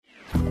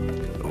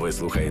Ви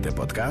слухаєте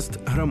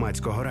подкаст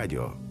Громадського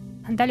радіо.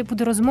 Далі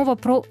буде розмова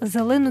про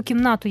 «Зелену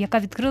кімнату», яка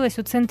відкрилась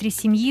у Центрі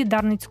сім'ї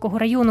Дарницького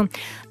району.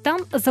 Там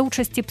за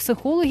участі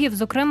психологів,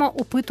 зокрема,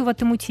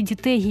 опитуватимуть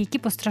дітей, які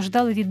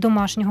постраждали від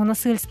домашнього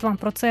насильства.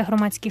 Про це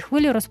 «Громадській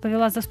хвилі»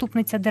 розповіла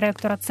заступниця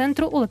директора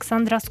Центру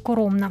Олександра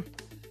Скоромна.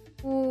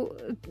 У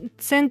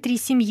Центрі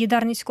сім'ї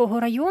Дарницького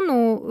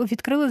району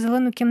відкрили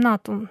 «Зелену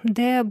кімнату»,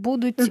 де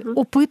будуть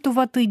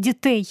опитувати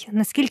дітей.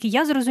 Наскільки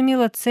я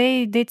зрозуміла,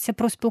 це йдеться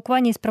про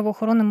спілкування із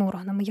правоохоронними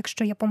органами.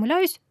 Якщо я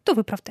помиляюсь, то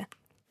виправте.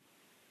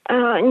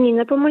 Ні,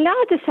 не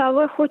помиляєтеся,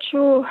 але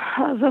хочу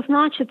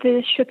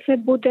зазначити, що це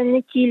буде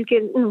не тільки,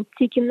 в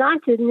цій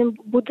кімнаті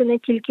буде не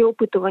тільки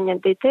опитування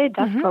дітей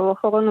з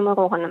правоохоронними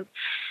органами.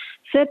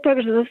 Це,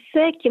 перш за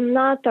все,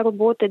 кімната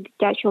роботи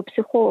дитячого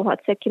психолога,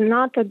 це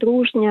кімната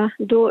дружня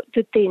до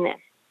дитини.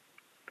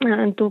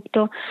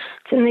 Тобто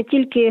це не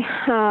тільки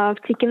в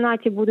цій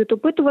кімнаті будуть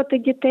опитувати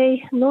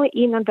дітей, але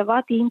і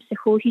надавати їм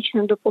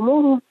психологічну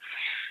допомогу,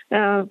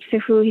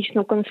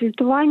 психологічне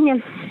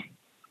консультування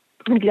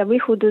для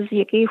виходу з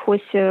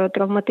якихось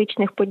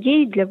травматичних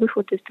подій, для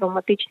виходу з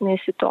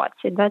травматичної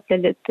ситуації для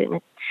дитини.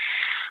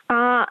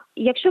 А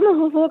якщо ми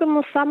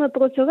говоримо саме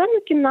про зелену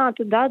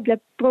кімнату,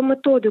 про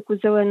методику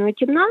зеленої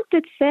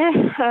кімнати, це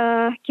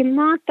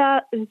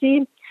кімната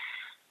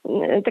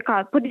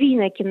така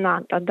подвійна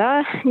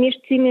кімната. Між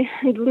цими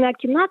двома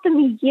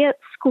кімнатами є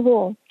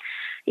скло,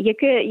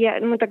 яке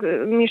ми так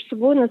між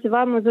собою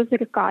називаємо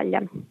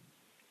зазеркалля.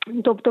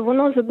 Тобто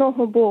воно з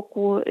одного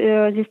боку,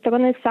 зі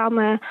сторони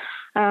саме,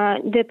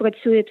 де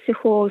працює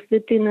психолог з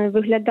дитиною,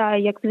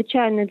 виглядає як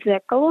звичайне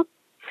дзеркало,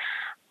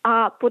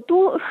 а по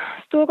ту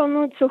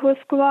сторону цього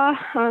скла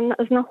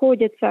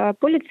знаходяться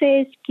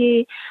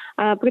поліцейські,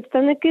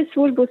 представники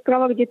служби у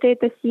справах дітей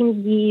та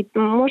сім'ї,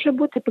 може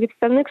бути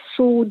представник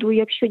суду,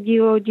 якщо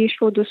діло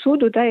дійшло до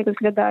суду і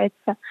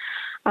розглядається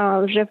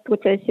вже в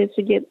процесі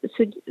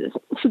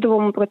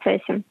судовому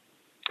процесі.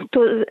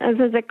 То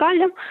за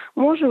зеркаллям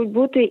можуть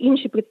бути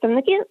інші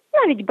представники,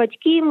 навіть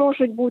батьки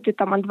можуть бути,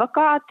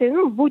 адвокати,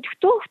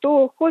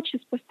 будь-хто хоче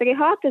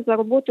спостерігати за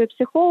роботою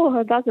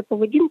психолога, за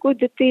поведінкою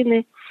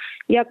дитини,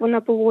 як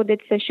вона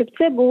поводиться, щоб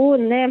це було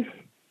не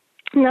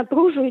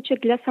напружуюче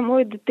для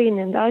самої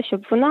дитини,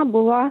 щоб вона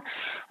була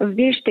в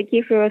більш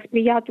таких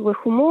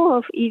сприятливих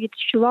умовах і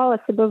відчувала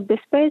себе в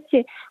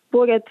безпеці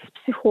поряд з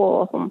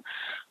психологом.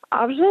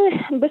 А вже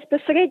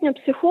безпосередньо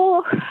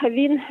психолог,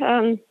 він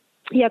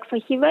як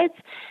фахівець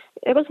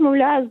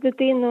розмовляє з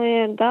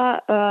дитиною,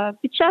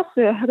 під час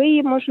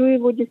гри,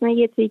 можливо,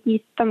 дізнається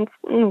якісь там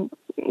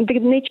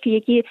дрібнички,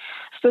 які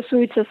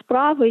стосуються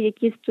справи,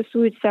 які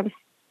стосуються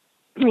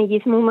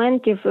якісь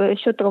моментів,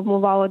 що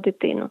травмувало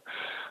дитину.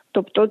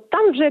 Тобто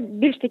там вже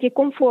більш такі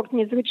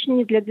комфортні,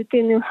 зручні для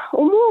дитини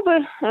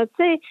умови.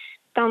 Це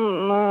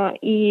там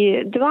і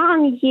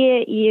диван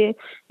є, і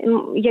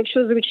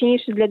якщо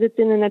зручніше для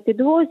дитини на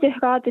підлозі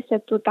гратися,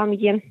 то там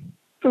є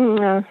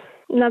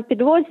на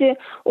підлозі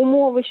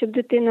умови, щоб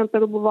дитина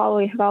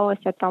перебувала і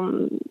гралася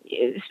там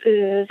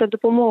за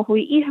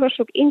допомогою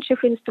іграшок,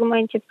 інших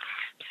інструментів.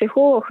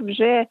 Психолог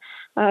вже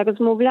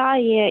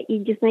розмовляє і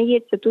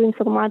дізнається ту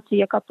інформацію,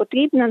 яка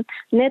потрібна,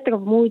 не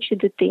травмуючи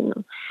дитину.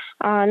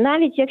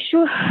 Навіть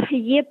якщо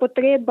є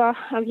потреба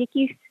в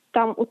якихось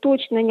там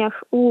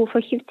уточненнях у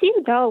фахівців,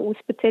 у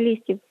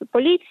спеціалістів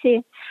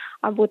поліції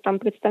або там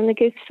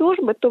представників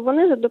служби, то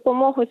вони за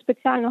допомогою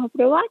спеціального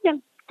приладдя,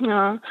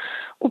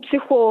 у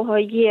психолога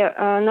є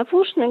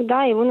навушник,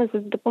 і вони за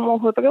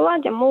допомогою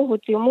приладдя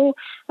можуть йому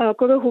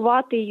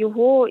коригувати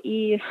його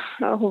і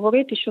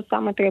говорити, що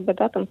саме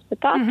треба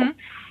спитати,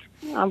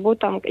 або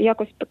там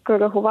якось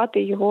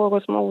коригувати його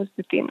розмову з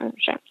дитиною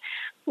вже.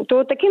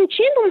 То таким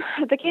чином,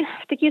 в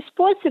такий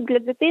спосіб для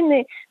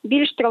дитини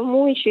більш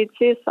травмуючий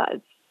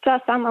ця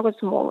сама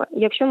розмова,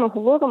 якщо ми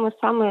говоримо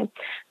саме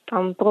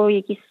там про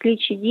якісь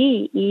слідчі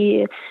дії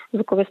і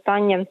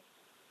використання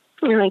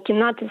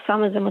кімнати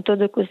саме за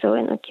методикою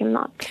 «Зеленої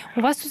кімнати».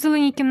 У вас у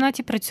 «Зеленій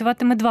кімнаті»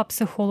 працюватиме 2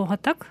 психолога,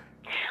 так?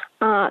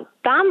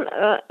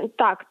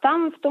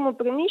 Там в тому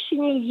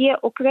приміщенні є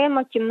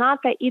окрема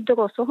кімната і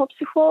дорослого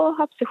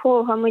психолога,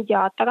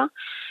 психолога-медіатора.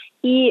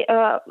 І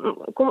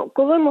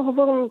коли ми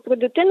говоримо про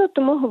дитину,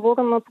 то ми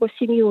говоримо про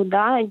сім'ю.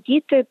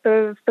 Діти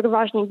в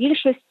переважній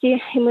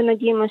більшості, і ми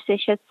надіємося,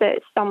 що це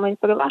саме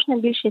переважна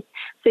більшість,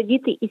 це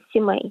діти із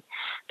сімей.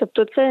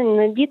 Тобто це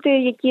не діти,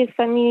 які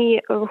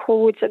самі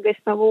виховуються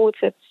десь на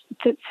вулиці,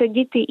 це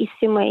діти із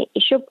сімей.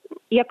 І щоб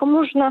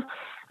якомога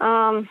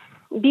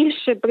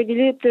більше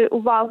приділити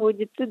увагу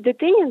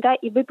дитині,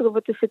 і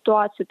виправити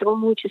ситуацію,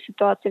 травмуючу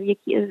ситуацію,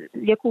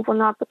 в яку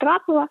вона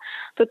потрапила,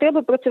 то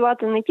треба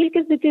працювати не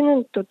тільки з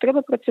дитиною, то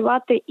треба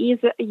працювати і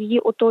з її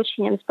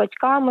оточенням, з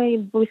батьками,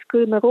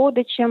 близькими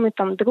родичами,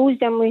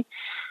 друзями,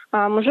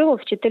 можливо,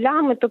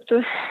 вчителями,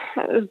 тобто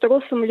з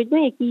дорослими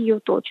людьми, які її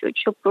оточують,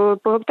 щоб,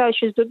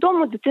 повертаючись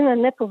додому, дитина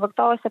не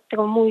поверталася в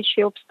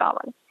травмуючі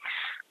обставини.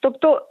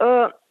 Тобто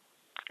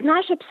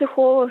Наші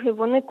психологи,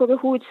 вони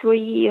коригують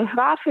свої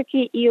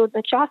графіки і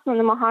одночасно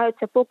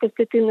намагаються, поки з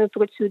дитиною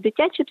працює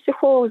дитячий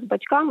психолог, з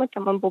батьками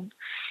там або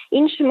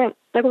іншими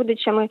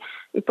родичами,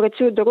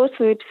 працює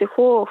дорослий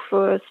психолог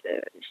в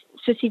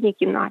сусідній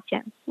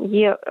кімнаті.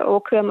 Є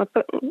окремий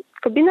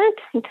кабінет,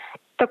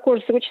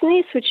 також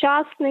зручний,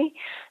 сучасний,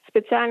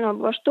 спеціально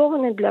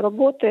облаштований для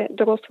роботи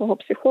дорослого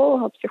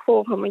психолога,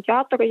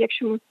 психолога-медіатора,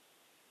 якщо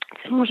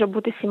це може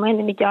бути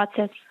сімейна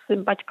медіація з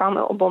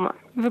батьками обома.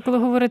 Ви коли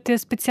говорите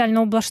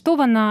спеціально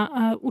облаштована,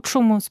 у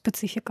чому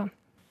специфіка?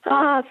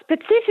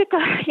 Специфіка,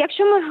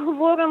 якщо ми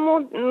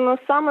говоримо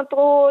саме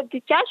про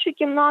дитячу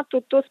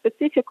кімнату, то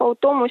специфіка у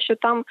тому, що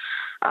там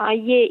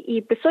є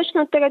і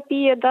пісочна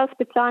терапія, да,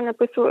 спеціальна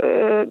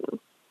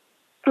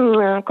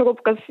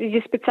коробка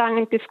зі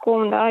спеціальним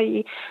піском, да,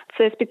 і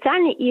це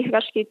спеціальні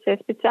іграшки, це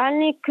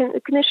спеціальні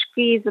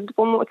книжки, це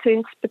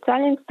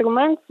спеціальний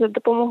інструмент, за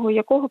допомогою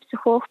якого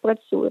психолог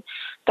працює.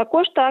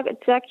 Також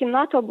ця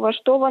кімната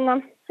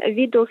облаштована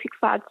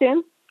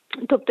відеофіксацією,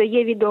 тобто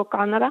є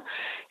відеокамера,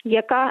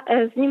 яка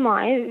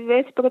знімає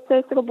весь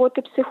процес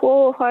роботи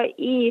психолога,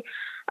 і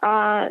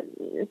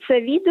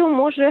це відео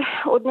може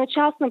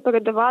одночасно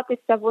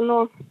передаватися,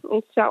 воно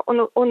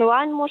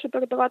онлайн може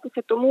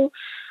передаватися, тому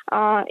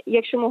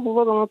якщо ми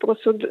говоримо про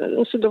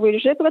судовий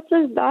вже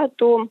процес, да,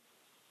 то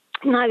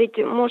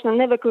навіть можна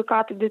не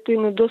викликати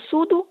дитину до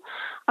суду,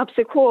 а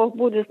психолог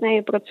буде з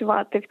нею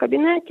працювати в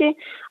кабінеті,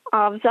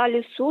 а в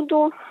залі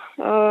суду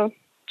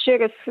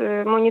через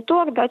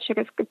монітор, да,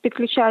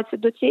 підключаються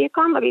до цієї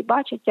камери і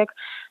бачать, як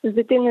з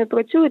дитиною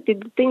працюють, і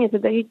дитині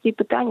задають ті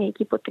питання,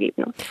 які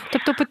потрібно.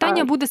 Тобто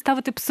питання буде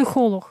ставити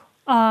психолог,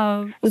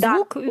 а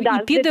звук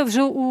піде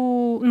вже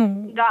у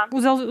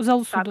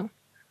залу суду?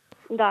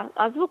 Так,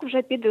 а звук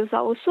вже піде в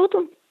залу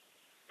суду.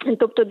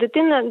 Тобто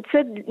дитина,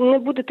 це не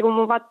буде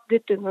травмувати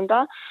дитину.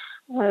 Да?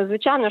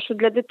 Звичайно, що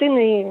для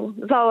дитини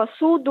зала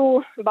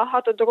суду,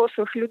 багато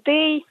дорослих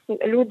людей,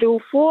 люди у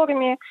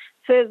формі,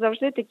 це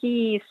завжди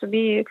такі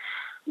собі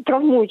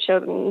травмуюча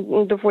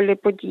доволі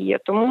подія.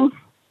 Тому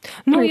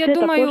я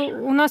думаю,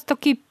 у нас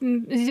таки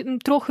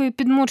трохи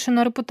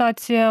підмочена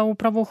репутація у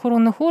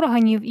правоохоронних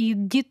органів, і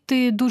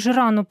діти дуже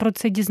рано про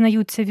це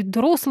дізнаються від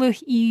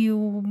дорослих, і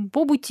у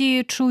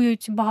побуті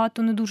чують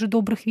багато не дуже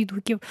добрих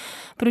відгуків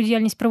про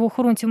діяльність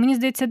правоохоронців. Мені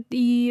здається,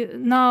 і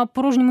на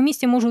порожньому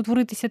місці може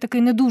утворитися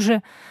такий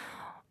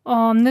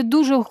не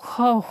дуже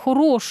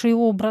хороший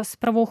образ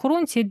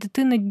правоохоронця, і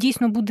дитина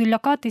дійсно буде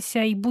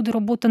лякатися, і буде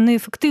робота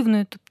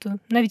неефективною. Тобто,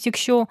 навіть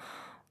якщо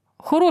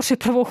хороший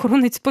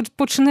правоохоронець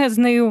почне з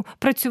нею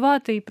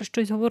працювати і про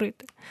щось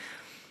говорити.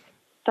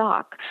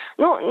 Так.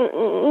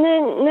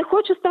 Не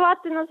хочу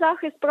ставати на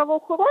захист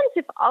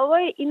правоохоронців,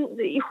 але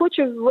і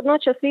хочу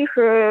водночас їх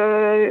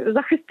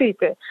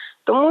захистити.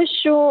 Тому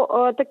що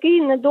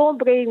такий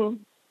недобрий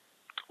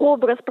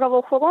образ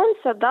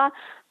правоохоронця, да,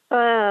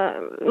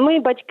 ми,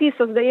 батьки,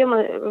 создаємо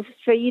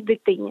в своїй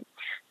дитині.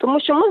 Тому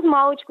що ми з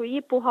маличку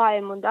її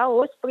пугаємо. Да?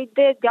 Ось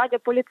прийде дядя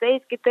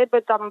поліцейський,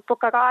 тебе там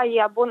покарає,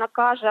 або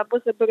накаже, або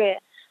забере.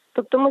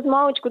 Тобто ми з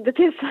маличку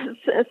дитини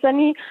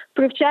самі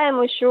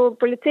привчаємо, що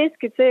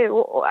поліцейський це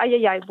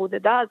ай-яй-яй буде,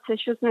 да? Це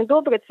щось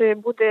недобре, це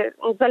буде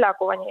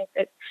залякування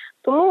якесь.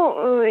 Тому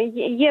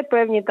є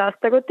певні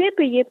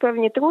стереотипи, є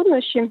певні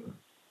труднощі.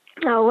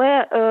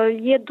 Але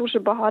є дуже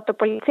багато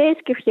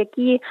поліцейських,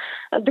 які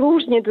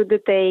дружні до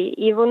дітей,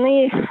 і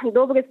вони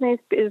добре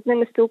з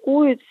ними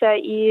спілкуються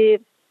і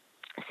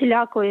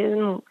всіляко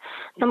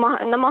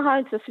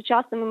намагаються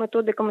сучасними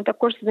методиками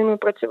також з ними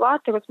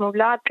працювати,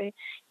 розмовляти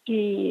і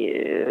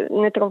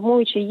не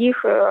травмуючи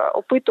їх,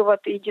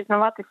 опитувати і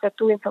дізнаватися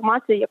ту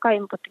інформацію, яка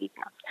їм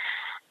потрібна.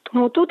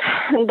 Тому тут,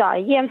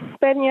 є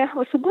певні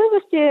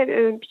особливості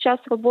під час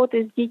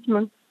роботи з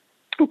дітьми.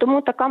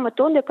 Тому така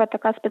методика,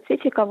 така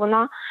специфіка,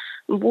 вона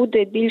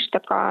буде більш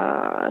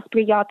така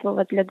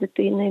сприятлива для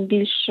дитини,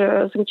 більш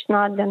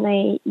зручна для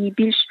неї і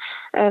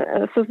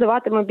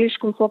создаватиме більш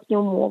комфортні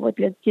умови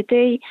для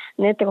дітей,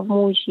 не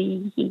травмуючи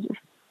її.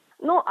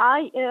 А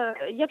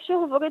якщо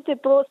говорити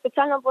про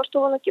спеціально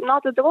облаштовану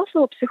кімнату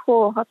дорослого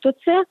психолога, то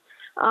це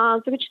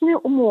зручні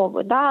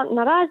умови. Да?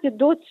 Наразі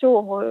до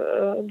цього,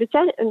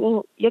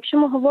 якщо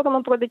ми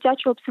говоримо про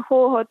дитячого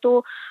психолога,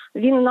 то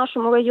він в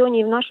нашому районі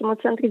і в нашому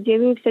центрі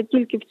з'явився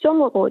тільки в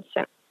цьому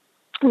році.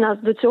 У нас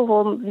до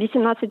цього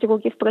 18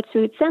 років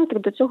працює центр,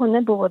 до цього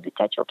не було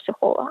дитячого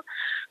психолога.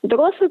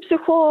 Дорослий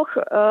психолог,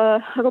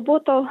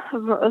 робота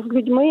з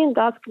людьми,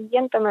 з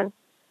клієнтами,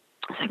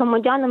 з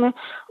громадянами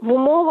в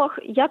умовах,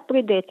 як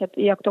прийдеться,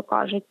 як то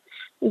кажуть,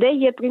 де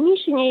є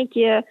приміщення,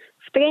 які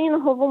в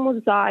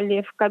тренінговому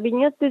залі, в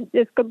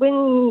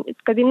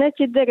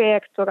кабінеті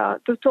директора.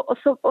 Тобто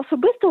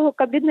особистого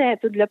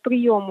кабінету для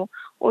прийому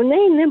у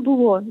неї не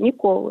було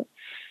ніколи.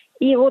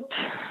 І от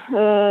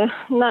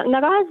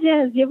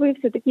наразі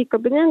з'явився такий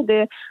кабінет,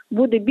 де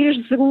буде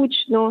більш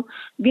зручно,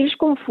 більш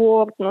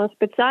комфортно.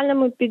 Спеціально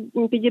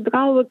ми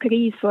підібрали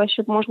крісла,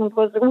 щоб можна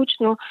було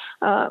зручно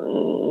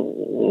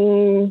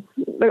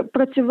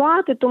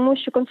працювати, тому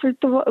що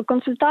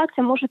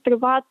консультація може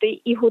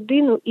тривати і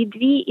годину, і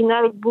дві, і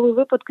навіть були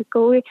випадки,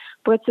 коли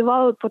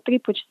працювали по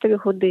 3-4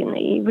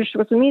 години. І ви ж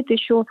розумієте,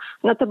 що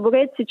на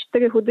табуретці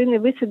 4 години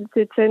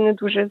висидіти – це не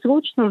дуже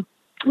зручно.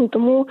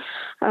 Тому,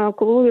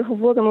 коли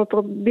говоримо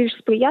про більш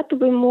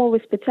сприятливі умови,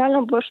 спеціально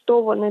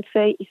облаштовані,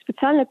 це і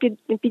спеціально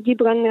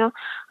підібрана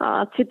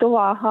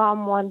цвітова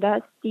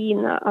гама,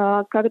 стін,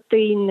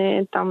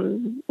 картини, там,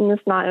 не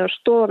знаю,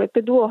 штори,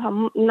 підлога,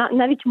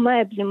 навіть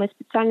меблі ми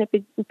спеціально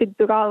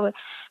підбирали,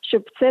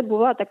 щоб це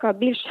була така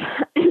більш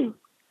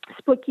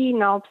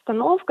спокійна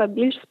обстановка,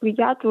 більш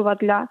сприятлива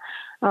для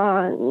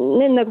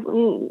не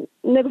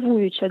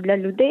нервуюча для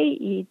людей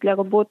і для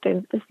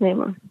роботи з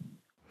ними.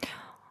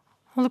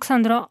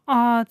 Олександро,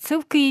 а це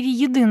в Києві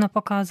єдина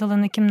поки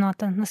зелена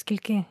кімната,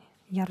 наскільки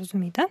я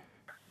розумію, так?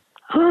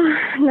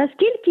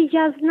 Наскільки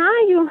я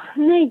знаю,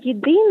 не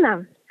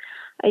єдина.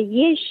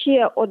 Є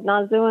ще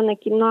одна зелена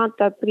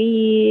кімната при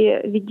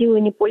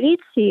відділенні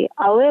поліції,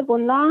 але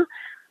вона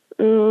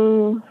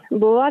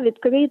була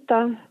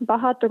відкрита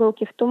багато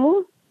років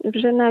тому,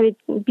 вже навіть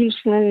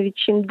більше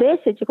навіть, ніж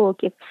 10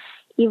 років,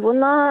 і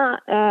вона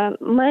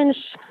менш,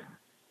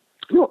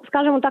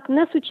 скажімо так,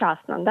 не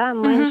сучасна,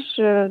 менш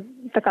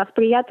така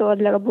сприятлива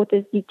для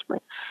роботи з дітьми.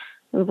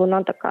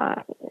 Вона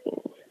така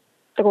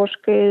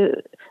трошки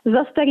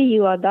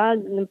застаріла,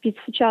 під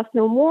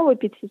сучасні умови,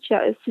 під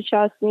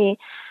сучасні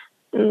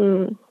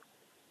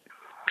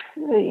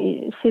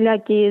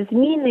всілякі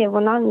зміни,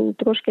 вона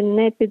трошки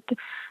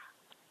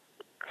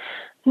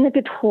не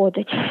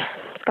підходить,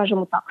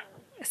 скажімо так.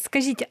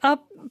 Скажіть, а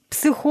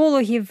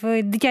психологів,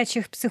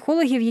 дитячих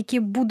психологів, які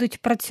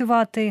будуть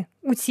працювати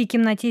у цій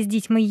кімнаті з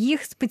дітьми,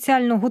 їх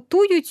спеціально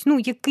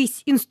готують?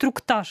 Якийсь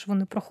інструктаж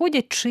вони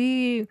проходять чи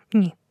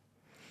ні?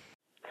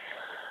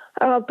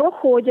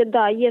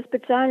 Проходять, є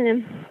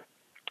спеціальні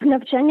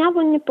навчання,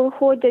 вони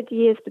проходять,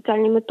 є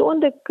спеціальні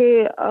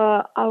методики,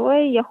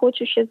 але я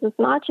хочу ще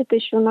зазначити,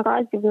 що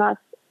наразі в нас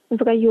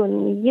в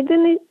районі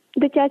єдиний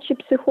дитячий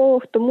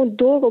психолог, тому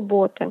до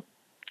роботи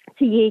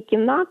цієї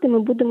кімнати ми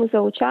будемо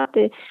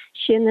залучати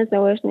ще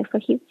незалежних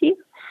фахівців,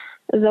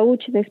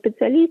 залучених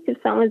спеціалістів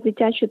саме з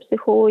дитячої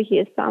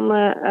психології,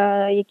 саме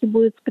які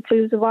будуть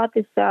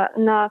спеціалізуватися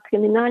на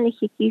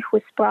кримінальних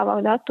якихось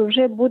справах, то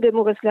вже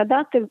будемо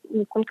розглядати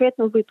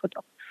конкретно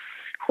випадок.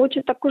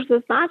 Хочу також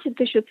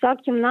зазначити, що ця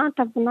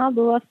кімната, вона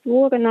була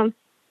створена,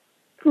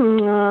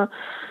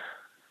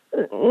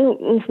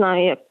 не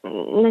знаю, як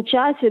на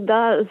часі,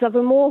 за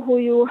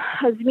вимогою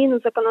зміни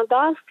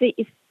законодавства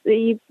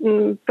і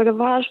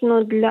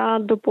переважно для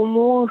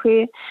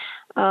допомоги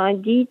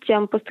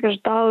дітям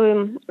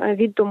постраждалим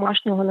від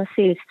домашнього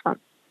насильства,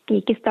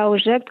 які стали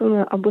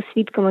жертвами або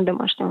свідками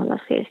домашнього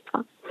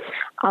насильства.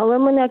 Але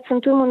ми не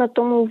акцентуємо на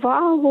тому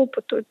увагу,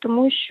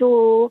 тому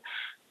що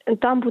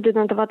там буде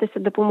надаватися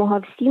допомога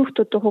всім,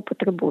 хто того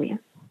потребує.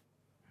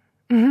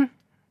 Угу.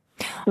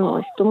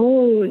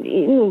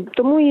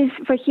 Тому і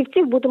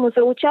фахівців будемо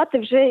залучати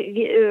вже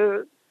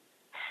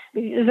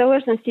в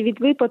залежності від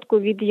випадку,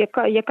 від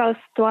яка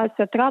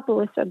ситуація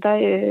трапилася,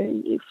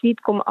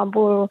 свідком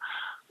або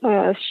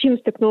з чим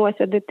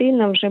стикнулася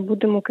дитина, вже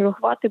будемо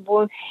коригувати,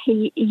 бо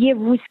є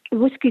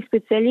вузькі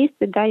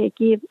спеціалісти,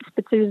 які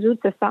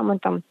спеціалізуються саме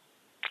там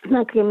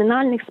на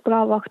кримінальних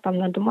справах, там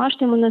на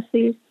домашньому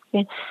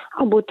насильстві,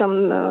 або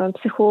там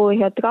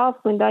психологія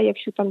травми,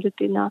 якщо там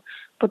дитина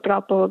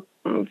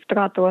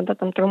втратила,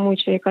 там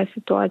травмуюча якась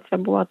ситуація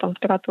була, там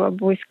втратила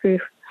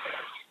близьких.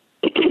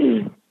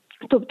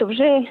 Тобто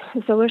вже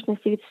в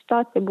залежності від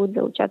ситуації будуть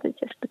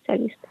залучатися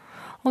спеціалісти.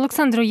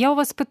 Олександро, я у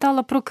вас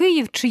питала про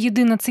Київ, чи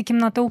єдина це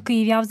кімната у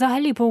Києві, а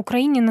взагалі по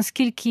Україні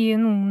наскільки,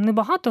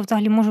 небагато,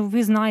 взагалі, може,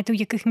 ви знаєте, в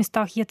яких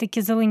містах є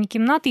такі зелені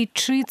кімнати, і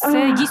чи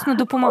це дійсно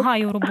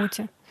допомагає у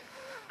роботі?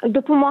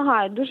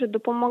 Допомагає, дуже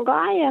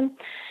допомагає.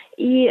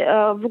 І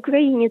в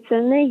Україні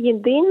це не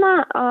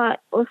єдина, а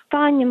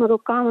останніми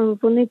роками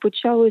вони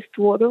почали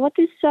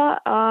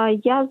створюватися.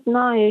 Я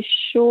знаю,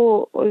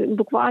 що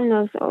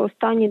буквально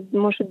останні,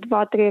 може,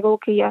 2-3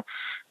 роки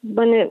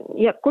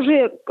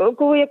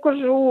коли я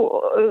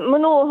кажу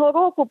минулого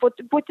року,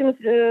 потім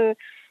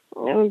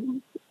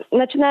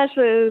починаєш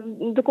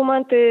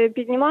документи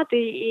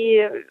піднімати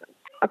і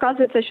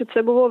оказується, що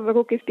це було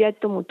років 5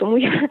 тому. Тому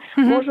я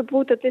можу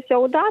плутатися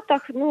у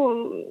датах.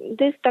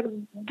 Десь так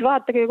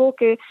 2-3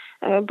 роки,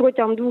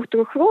 протягом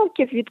 2-3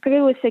 років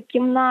відкрилися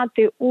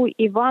кімнати у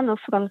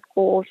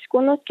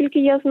Івано-Франковську, наскільки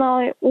я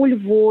знаю, у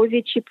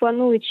Львові, чи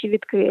планують, чи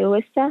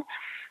відкрилися.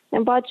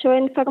 Бачила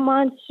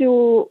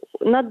інформацію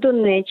на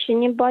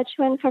Донеччині,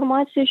 бачила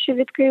інформацію, що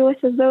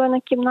відкрилася зелена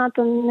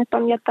кімната, не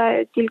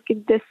пам'ятаю тільки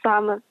де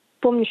саме,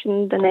 пам'ятаю, що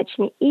на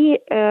Донеччині. І,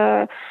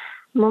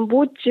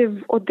 мабуть,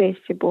 в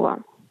Одесі була.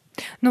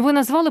 Ви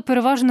назвали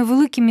переважно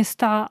великі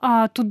міста,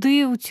 а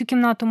туди, у цю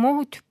кімнату,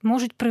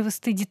 можуть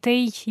привезти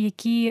дітей,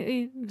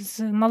 які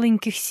з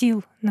маленьких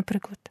сіл,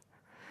 наприклад?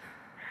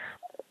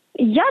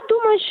 Я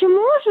думаю, що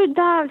можуть,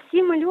 да,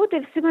 всі ми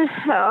люди,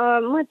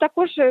 ми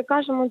також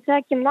кажемо,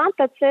 ця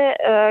кімната, це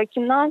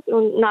кімната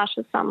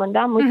наша саме,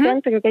 да, ми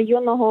центр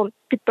районного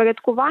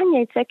підпорядкування,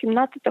 і ця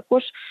кімната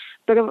також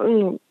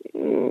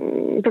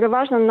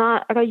переважно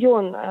на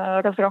район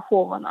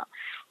розрахована.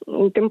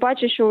 Тим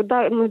паче, що в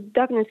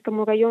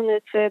Дарницькому районі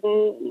це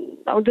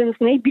один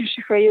з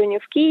найбільших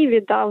районів в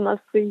Києві, да, у нас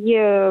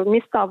є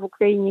міста в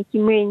Україні, які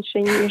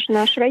менше, ніж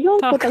наш район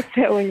по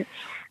населенню.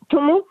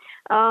 Тому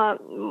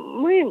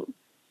ми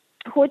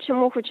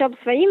хочемо хоча б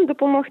своїм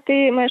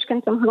допомогти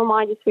мешканцям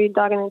громади своїй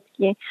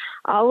Дарницькій,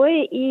 але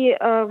і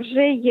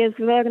вже є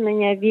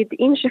звернення від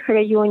інших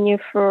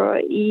районів,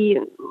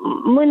 і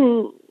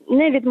ми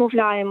не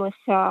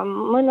відмовляємося.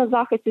 Ми на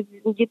захисті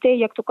дітей,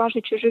 як то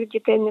кажуть, чужих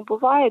дітей не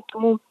буває,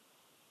 тому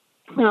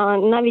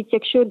навіть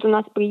якщо до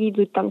нас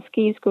приїдуть там з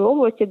Київської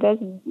області, де з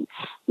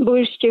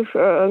ближчих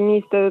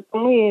міст, то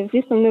ми,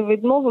 звісно, не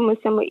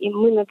відмовимося,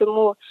 ми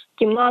надамо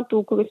кімнату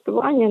у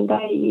користування, да,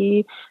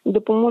 і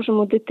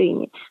допоможемо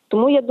дитині.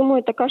 Тому, я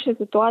думаю, така ж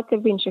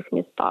ситуація в інших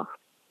містах.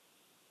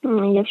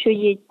 Якщо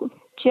є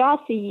час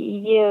і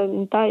є,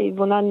 і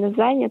вона не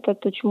зайнята,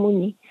 то чому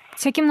ні?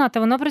 Ця кімната,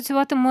 вона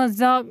працюватиме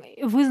за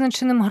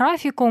визначеним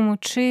графіком,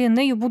 чи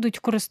нею будуть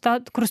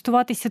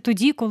користуватися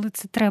тоді, коли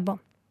це треба?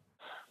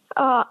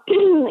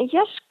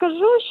 Я ж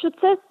кажу, що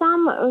це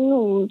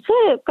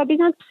це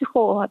кабінет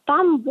психолога.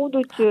 Там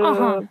будуть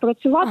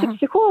працювати,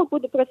 психолог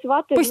буде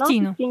працювати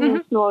постійно. На постійній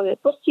основі.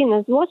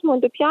 Постійно, з 8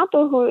 до 5,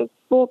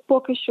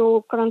 поки що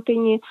в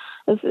карантині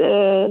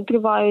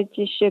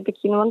тривають ще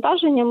такі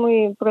навантаження.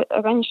 Ми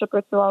раніше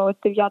працювали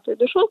з 9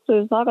 до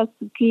 6, зараз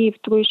Київ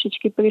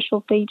трішечки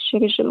перейшов та інший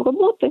режим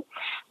роботи,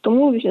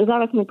 тому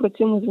зараз ми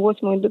працюємо з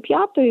 8 до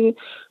 5,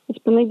 з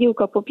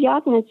понеділка по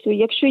п'ятницю.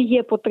 Якщо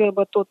є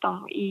потреба, то там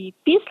і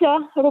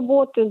після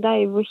роботи, да,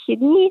 і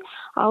вихідні,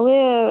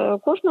 але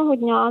кожного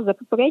дня за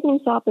попереднім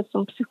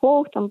записом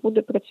психолог там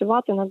буде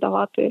працювати,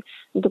 надавати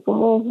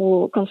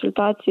допомогу,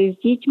 консультації з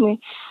дітьми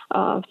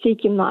в цій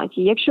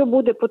кімнаті. Якщо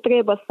буде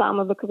потреба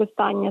саме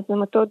використання за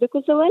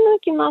методикою Зеленої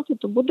кімнати,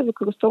 то буде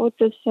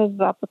використовуватися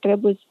за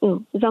потребою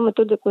за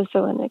методикою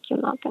Зеленої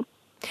кімнати.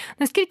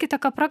 Наскільки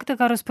така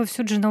практика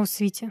розповсюджена у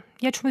світі?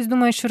 Я чомусь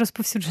думаю, що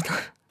розповсюджена.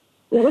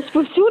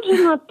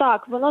 Розповсюджена,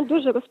 так, вона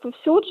дуже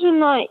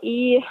розповсюджена,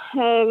 і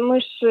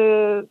ми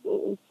ж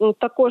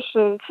також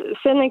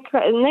все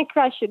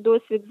найкращий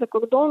досвід за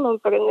кордоном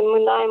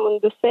переминаємо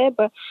до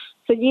себе.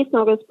 Це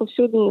дійсно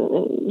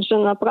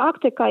розповсюджена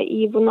практика,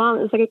 і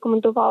вона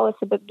зарекомендувала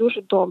себе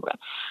дуже добре.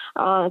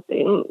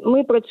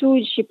 Ми,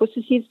 працюючи по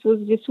сусідству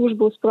зі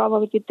службою у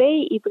справах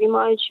дітей і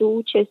приймаючи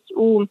участь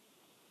у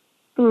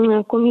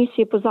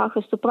комісії по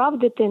захисту прав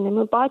дитини,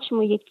 ми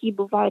бачимо, які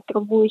бувають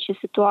травмуючі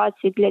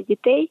ситуації для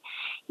дітей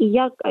і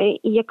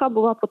яка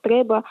була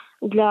потреба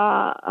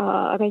для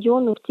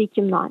району в цій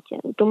кімнаті.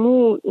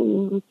 Тому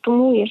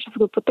я ж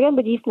говорю,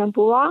 потреба дійсно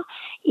була,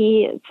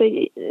 і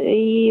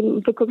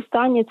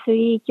використання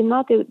цієї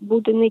кімнати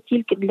буде не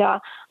тільки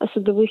для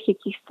судових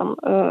якихось там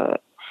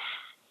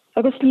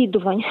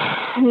розслідувань.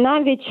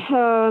 Навіть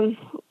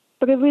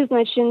при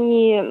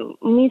визначенні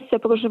місця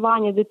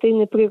проживання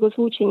дитини при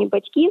розлученні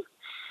батьків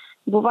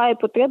буває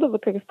потреба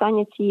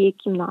використання цієї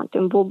кімнати,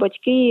 бо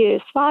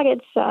батьки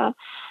сваряться,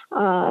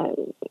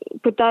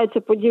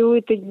 питаються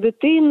поділити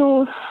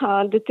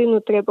дитину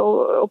треба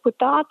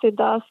опитати,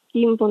 да, з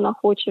ким вона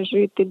хоче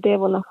жити, де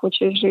вона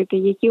хоче жити,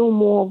 які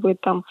умови,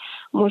 там,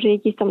 може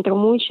якісь там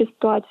травмуючі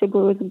ситуації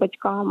були з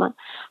батьками.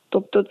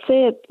 Тобто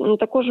це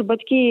також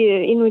батьки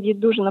іноді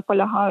дуже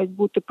наполягають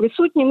бути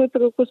присутніми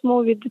при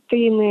розмові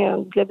дитини.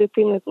 Для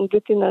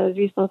дитина,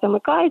 звісно,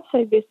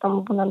 замикається, десь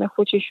там вона не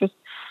хоче щось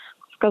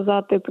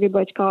сказати при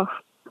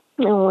батьках,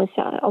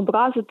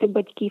 образити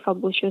батьків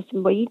або щось,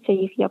 боїться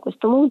їх якось.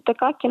 Тому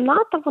така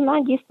кімната,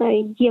 вона дійсно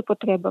є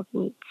потреба в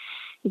ній.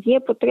 Є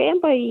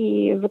потреба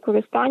і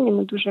використання.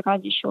 Ми дуже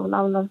раді, що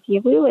вона в нас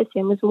з'явилася,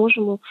 і ми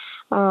зможемо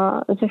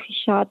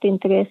захищати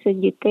інтереси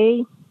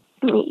дітей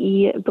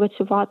і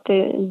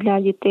працювати для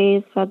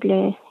дітей,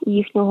 для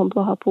їхнього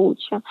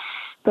благополуччя,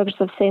 перш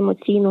за все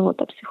емоційного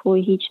та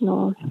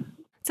психологічного.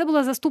 Це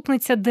була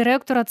заступниця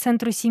директора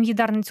Центру сім'ї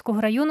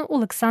Дарницького району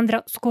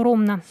Олександра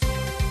Скоромна.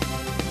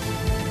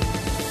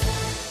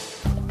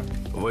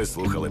 Ви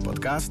слухали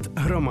подкаст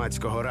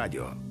Громадського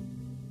радіо.